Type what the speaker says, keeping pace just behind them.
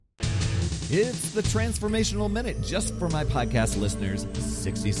It's the Transformational Minute, just for my podcast listeners.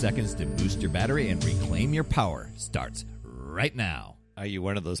 60 seconds to boost your battery and reclaim your power starts right now. Are you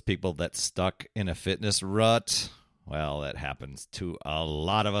one of those people that's stuck in a fitness rut? Well, that happens to a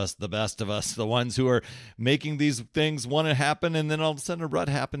lot of us, the best of us, the ones who are making these things want to happen, and then all of a sudden a rut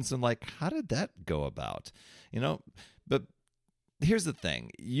happens, and like, how did that go about? But here's the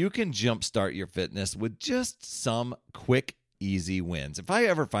thing. You can jumpstart your fitness with just some quick, easy wins. If I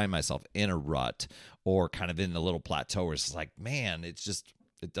ever find myself in a rut or kind of in a little plateau where it's like, man,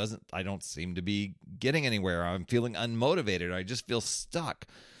 I don't seem to be getting anywhere. I'm feeling unmotivated. I just feel stuck.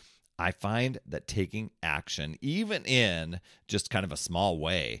 I find that taking action, even in just kind of a small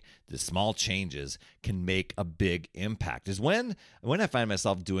way, the small changes can make a big impact. Is when I find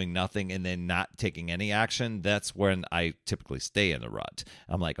myself doing nothing and then not taking any action, that's when I typically stay in the rut.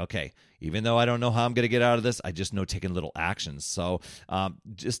 I'm like, okay, even though I don't know how I'm going to get out of this, I just know taking little actions. So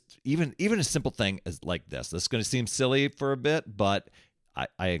just even a simple thing is like this. This is going to seem silly for a bit, but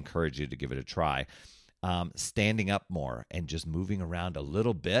I encourage you to give it a try. Standing up more and just moving around a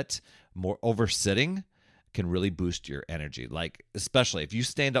little bit more over sitting can really boost your energy. Like, especially if you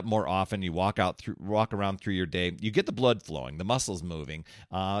stand up more often, you walk around through your day, you get the blood flowing, the muscles moving,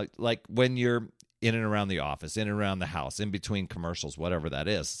 like when you're in and around the office, in and around the house, in between commercials, whatever that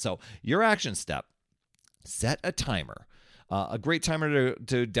is. So your action step, set a timer. A great timer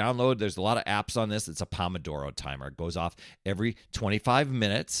to download. There's a lot of apps on this. It's a Pomodoro timer. It goes off every 25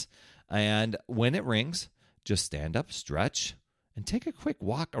 minutes. And when it rings, just stand up, stretch, and take a quick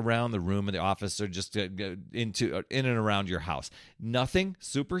walk around the room in the office or just in and around your house. Nothing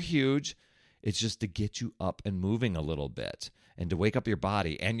super huge. It's just to get you up and moving a little bit and to wake up your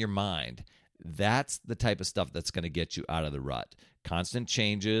body and your mind. That's the type of stuff that's going to get you out of the rut. Constant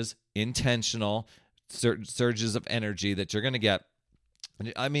changes, intentional surges of energy that you're going to get.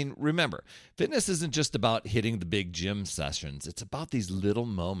 I mean, remember, fitness isn't just about hitting the big gym sessions. It's about these little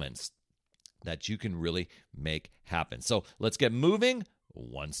moments that you can really make happen. So let's get moving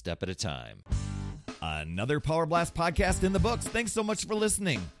one step at a time. Another Power Blast podcast in the books. Thanks so much for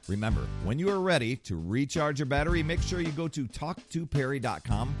listening. Remember, when you are ready to recharge your battery, make sure you go to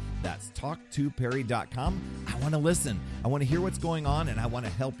talktoperry.com. That's talktoperry.com. I want to listen. I want to hear what's going on, and I want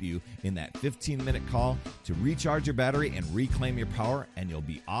to help you in that 15-minute call to recharge your battery and reclaim your power, and you'll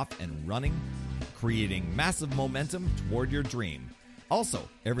be off and running, creating massive momentum toward your dream. Also,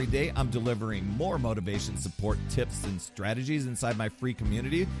 every day I'm delivering more motivation, support, tips, and strategies inside my free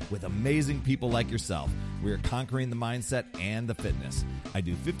community with amazing people like yourself. We are conquering the mindset and the fitness. I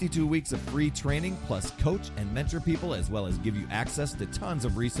do 52 weeks of free training, plus coach and mentor people, as well as give you access to tons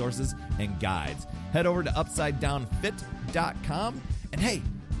of resources and guides. Head over to UpsideDownFit.com. And hey,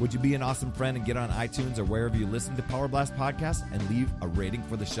 would you be an awesome friend and get on iTunes or wherever you listen to Power Blast podcasts and leave a rating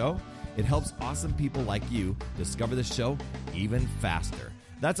for the show? It helps awesome people like you discover the show even faster.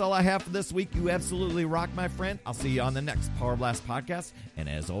 That's all I have for this week. You absolutely rock, my friend. I'll see you on the next Power Blast podcast. And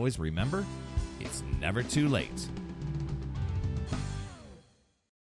as always, remember, it's never too late